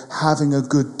already, having a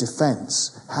good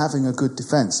defence,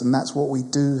 and that's what we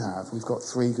do have. We've got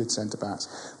 3 good centre-backs,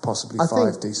 possibly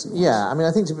 5 decent ones. Yeah, I mean,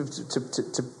 I think to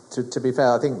be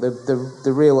fair, I think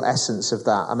the real essence of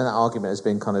that, I mean, that argument has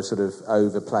been kind of sort of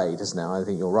overplayed, hasn't it? I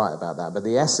think you're right about that. But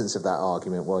the essence of that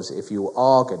argument was, if you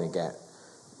are going to get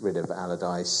rid of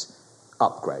Allardyce,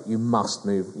 upgrade. You must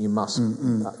move. You must.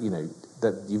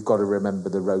 That you've got to remember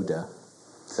the Roda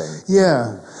thing.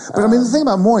 Yeah, but I mean, the thing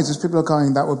about Moyes is people are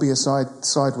going, that would be a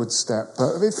sideward step.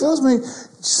 But it feels to me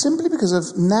simply because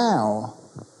of now.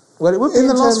 Well, it would be in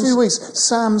the last few weeks,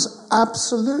 Sam's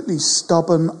absolutely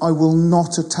stubborn, I will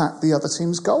not attack the other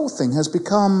team's goal thing has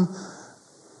become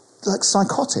like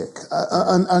psychotic.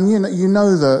 And you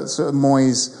know that sort of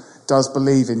Moyes does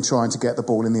believe in trying to get the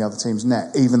ball in the other team's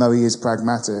net, even though he is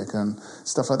pragmatic and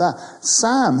stuff like that.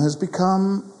 Sam has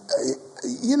become,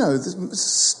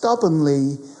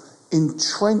 stubbornly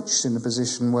entrenched in a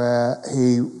position where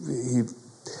he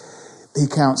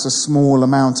counts a small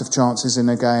amount of chances in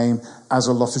a game as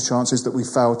a lot of chances that we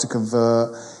fail to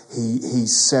convert. He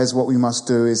says what we must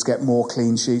do is get more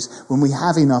clean sheets. When we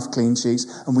have enough clean sheets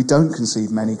and we don't concede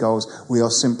many goals, we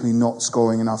are simply not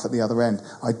scoring enough at the other end.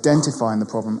 Identifying the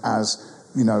problem as,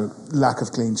 lack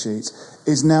of clean sheets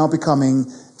is now becoming,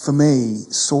 for me,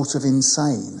 sort of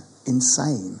insane.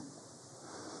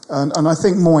 And I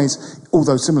think Moyes,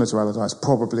 although similar to Allardyce,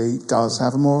 probably does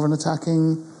have more of an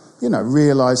attacking,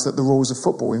 realise that the rules of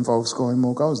football involve scoring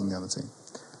more goals than the other team.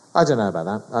 I don't know about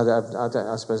that.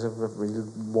 I suppose I've really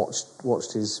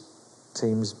watched his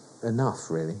teams enough,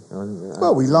 really.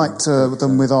 Well, we liked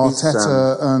them with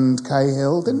Arteta and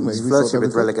Cahill, didn't we? He's flirted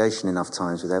with relegation enough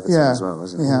times with Everton as well,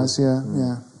 hasn't he? He has, yeah.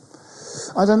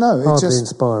 I don't know. Hardly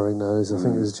inspiring, though. I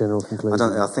think it was a general conclusion.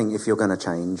 I think if you're going to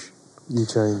change, you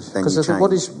change.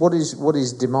 Because what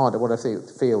is demanded, what I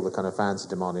feel the kind of fans are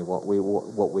demanding, what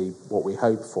we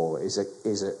hope for is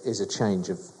a change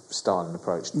of style and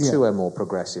approach to a more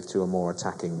progressive, to a more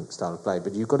attacking style of play.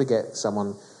 But you've got to get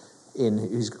someone in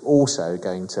who's also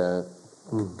going to,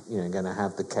 going to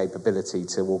have the capability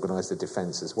to organise the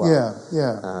defence as well.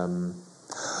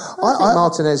 I think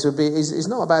Martinez is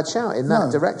not a bad shout in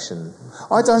that direction.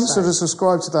 I don't sort of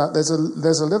subscribe to that.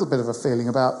 There's a little bit of a feeling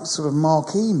about sort of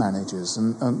marquee managers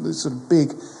and sort of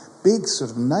big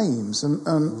sort of names, and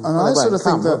I sort of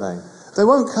think that they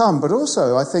won't come. But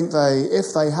also, I think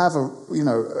if they have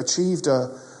achieved a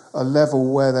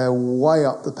level where they're way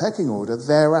up the pecking order,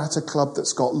 they're at a club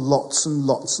that's got lots and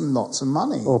lots and lots of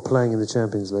money, or playing in the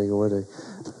Champions League already.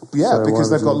 Yeah, so because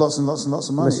they've got lots and lots and lots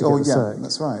of money.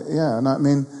 That's right. Yeah, and I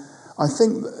mean, I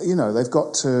think they've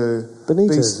got to.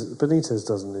 Benitez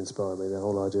doesn't inspire me. The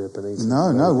whole idea of Benitez.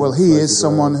 No. Well, he is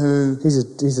someone who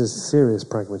he's a serious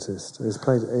pragmatist. He's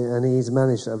played and he's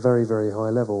managed at a very, very high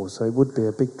level. So it would be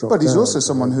a big drop. But he's also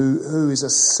someone who is a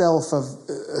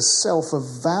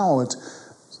self-avowed.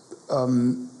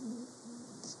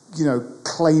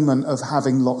 Claimant of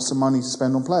having lots of money to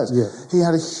spend on players. Yeah. He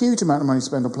had a huge amount of money to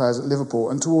spend on players at Liverpool,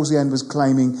 and towards the end was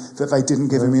claiming that they didn't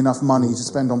give him enough money to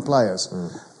spend on players.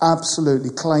 Absolutely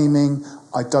claiming,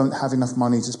 I don't have enough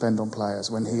money to spend on players,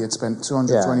 when he had spent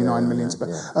 229 million.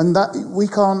 And that we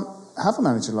can't have a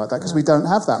manager like that because we don't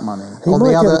have that money. He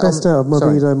might get the best out of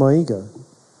Mabido Maiga.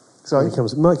 Sorry?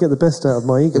 Might get the best out of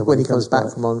Maiga when he comes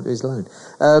back from his loan.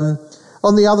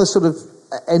 On the other sort of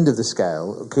end of the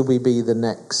scale, could we be the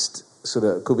next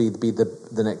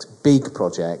the next big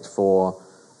project for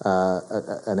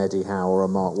an Eddie Howe or a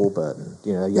Mark Warburton?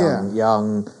 You know,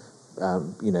 young,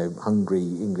 hungry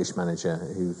English manager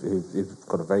who've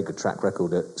got a very good track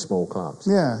record at small clubs.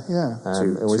 Yeah. That's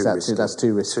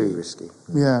too risky. Too risky.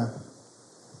 Yeah.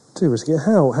 Too risky.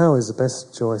 Howe is the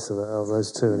best choice of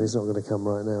those two, and he's not going to come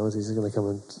right now. He's going to come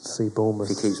and see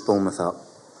Bournemouth. If he keeps Bournemouth up,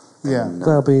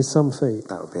 that'll be some feat.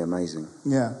 That would be amazing.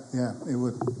 Yeah, it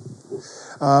would.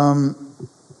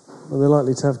 Well, they're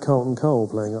likely to have Carlton Cole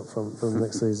playing up front for the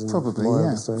next season. Probably,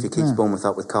 yeah. If he keeps Bournemouth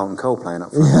up with Carlton Cole playing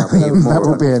up front, that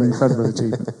would be an incredible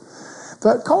achievement.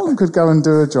 But Carlton could go and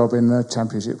do a job in the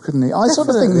Championship, couldn't he? I sort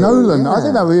of think Nolan, I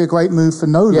think that would be a great move for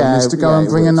Nolan, is to go and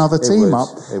bring another team up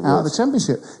out of the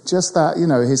Championship. Just that,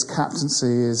 his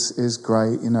captaincy is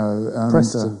great,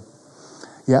 Preston.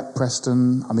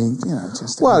 Preston. I mean,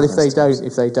 just... Well, if they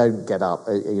don't get up,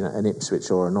 an Ipswich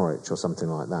or a Norwich or something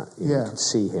like that, you could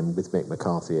see him with Mick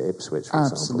McCarthy at Ipswich, for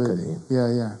example, couldn't you?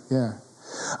 Yeah.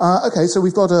 Okay, so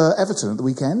we've got Everton at the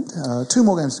weekend. 2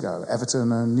 more games to go,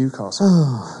 Everton and Newcastle.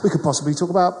 We could possibly talk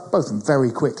about both of them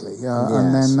very quickly.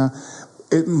 And then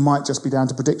it might just be down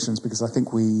to predictions, because I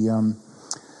think we...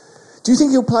 do you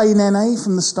think he'll play Nene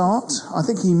from the start? I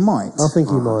think he might. I think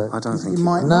he might. I don't think he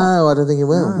might. No, I don't think he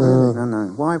will.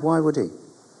 No. Why would he?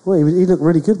 Well, he looked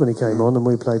really good when he came on, and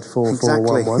we played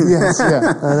 4-4-1-1. Yes,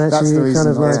 yeah. And actually, kind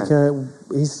of like,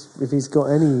 if he's got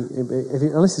any,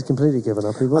 unless he's completely given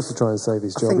up, he wants to try and save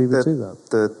his job. He would do that.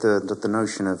 The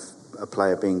notion of a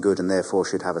player being good and therefore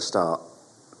should have a start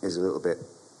is a little bit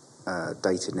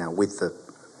dated now. With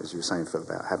as you were saying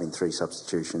about having 3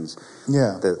 substitutions,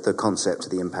 the concept of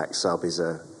the impact sub is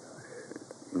there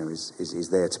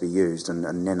to be used,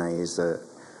 and Nene is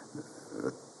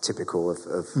typical of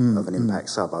an impact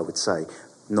sub, I would say.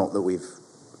 Not that we've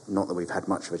had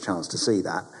much of a chance to see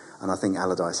that, and I think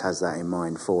Allardyce has that in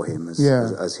mind for him as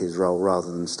his role rather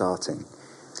than starting.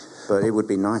 But it would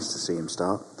be nice to see him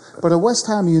start. But a West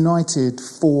Ham United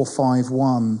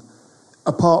 4-5-1,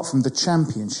 apart from the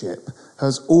Championship,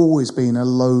 has always been a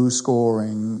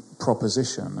low-scoring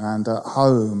proposition, and at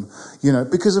home,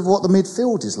 because of what the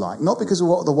midfield is like, not because of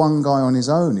what the one guy on his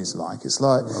own is like. It's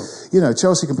like,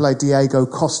 Chelsea can play Diego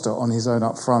Costa on his own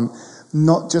up front,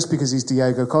 not just because he's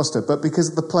Diego Costa, but because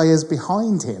of the players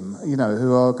behind him,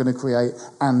 who are going to create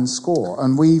and score.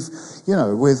 And we've,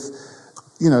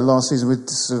 last season with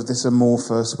sort of this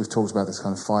amorphous, we've talked about this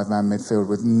kind of 5-man midfield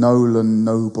with Nolan,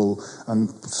 Noble, and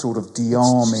sort of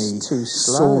Diarmi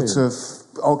sort of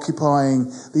occupying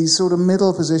these sort of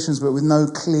middle positions, but with no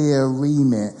clear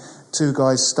remit. 2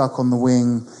 guys stuck on the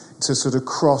wing to sort of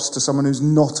cross to someone who's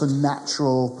not a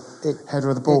natural header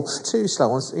of the ball. It's too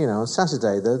slow. On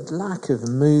Saturday, the lack of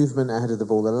movement ahead of the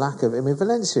ball,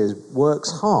 Valencia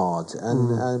works hard,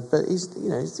 and but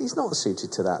he's not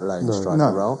suited to that lone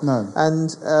striker role. No. And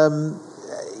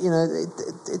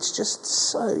it's just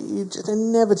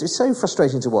it's so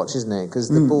frustrating to watch, isn't it? Because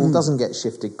the ball doesn't get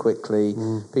shifted quickly.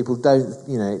 People don't,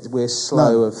 we're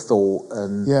slow of thought,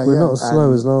 and we're not as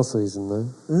slow as last season, though.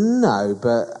 No,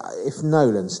 but if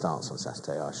Nolan starts on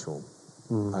Saturday, I shall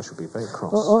be very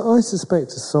cross. I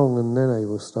suspect Song and Nene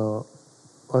will start.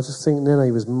 I just think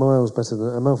Nene was miles better than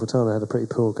Amalfitano. Had a pretty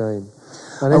poor game.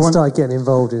 And then started getting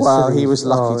involved in he was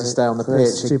lucky to stay on the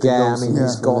pitch again.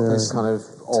 He's got this kind of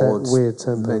odd weird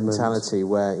mentality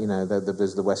where,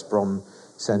 there's the West Brom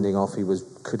sending off. He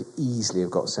could easily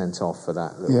have got sent off for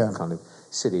that little kind of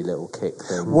silly little kick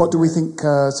thing. What do we think?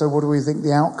 What do we think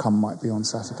the outcome might be on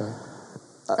Saturday?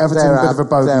 Everton, a bit of a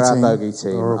bogey they're team. They're a bogey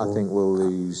team. Horrible. I think we'll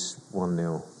lose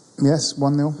 1-0. Yes,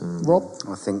 1-0. Rob?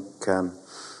 I think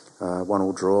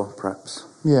 1-1 draw, perhaps.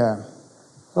 Yeah.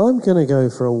 I'm going to go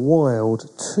for a wild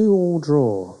 2-2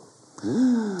 draw.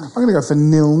 I'm going to go for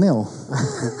 0-0.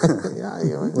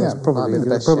 It's probably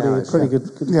a pretty good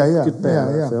bet,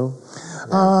 I feel.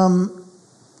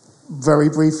 Very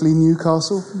briefly,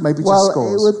 Newcastle, maybe just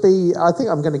scores. It would be. I think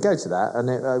I'm going to go to that, and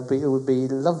it would be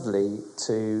lovely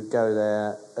to go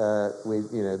there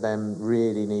with them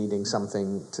really needing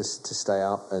something to stay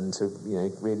up and to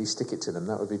really stick it to them.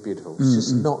 That would be beautiful. It's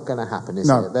just not going to happen, is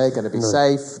it? They're going to be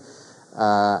safe,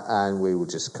 and we will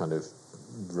just kind of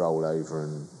roll over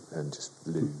and just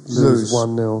lose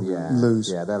 1-0. Yeah, lose.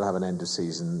 Yeah, they'll have an end of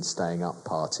season staying up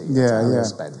party. Yeah.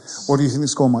 Expense. What do you think the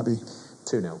score might be?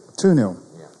 2-0. 2-0.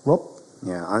 Rob?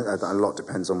 Yeah, a lot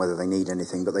depends on whether they need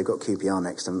anything, but they've got QPR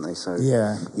next, haven't they? So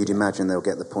you'd imagine they'll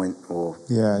get the point or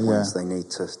points they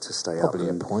need to stay Probably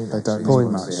up. A point. They don't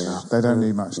need much. They don't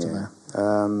need much, do they?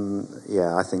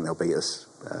 I think they'll beat us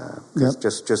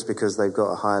just because they've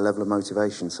got a higher level of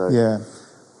motivation. So 1-0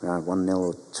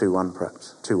 or 2-1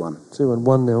 perhaps. 2-1. 2-1,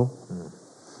 1-0.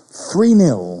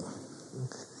 3-0.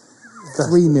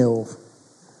 3-0.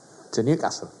 To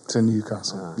Newcastle.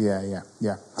 Yeah.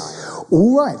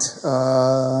 All right.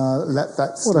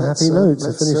 What a happy note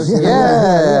to finish.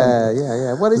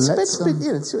 Yeah. Well, it's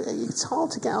it's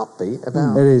hard to get upbeat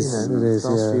about. It is. The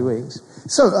last few weeks.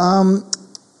 So,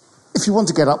 if you want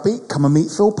to get upbeat, come and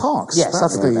meet Phil Parkes. Yes,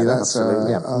 that's absolutely.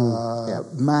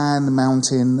 Man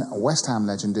Mountain West Ham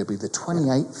legend. It'll be the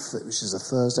 28th, which is a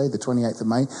Thursday, the 28th of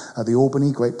May, at the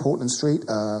Albany, Great Portland Street.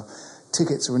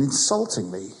 Tickets are an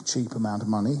insultingly cheap amount of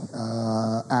money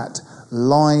at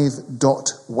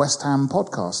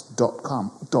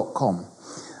live.westhampodcast.com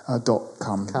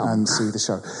and see the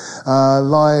show.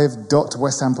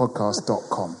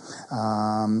 live.westhampodcast.com.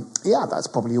 That's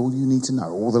probably all you need to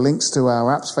know. All the links to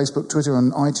our apps, Facebook, Twitter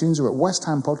and iTunes are at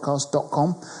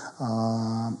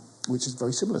westhampodcast.com, which is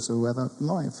very similar to where the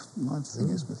live thing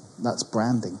is. That's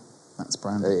branding.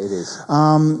 It is.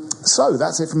 So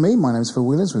that's it from me. My name is Phil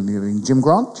Wheelers. With me being Jim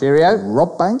Grant. Cheerio.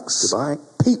 Rob Banks. Goodbye.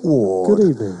 Pete Ward. Good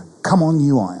evening. Come on,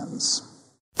 you Irons.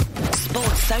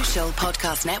 Sports Social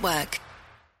Podcast Network.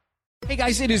 Hey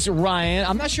guys, it is Ryan.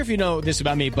 I'm not sure if you know this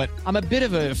about me, but I'm a bit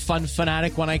of a fun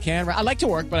fanatic when I can. I like to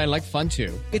work, but I like fun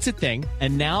too. It's a thing.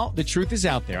 And now the truth is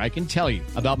out there. I can tell you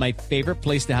about my favorite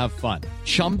place to have fun.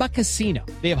 Chumba Casino.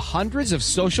 They have hundreds of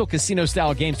social casino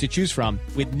style games to choose from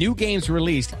with new games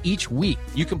released each week.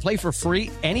 You can play for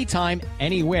free anytime,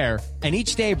 anywhere. And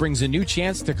each day brings a new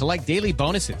chance to collect daily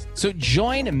bonuses. So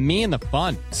join me in the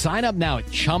fun. Sign up now at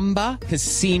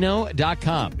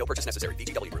ChumbaCasino.com. No purchase necessary.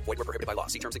 VGW Group. Void where prohibited by law.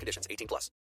 See terms and conditions. 18+.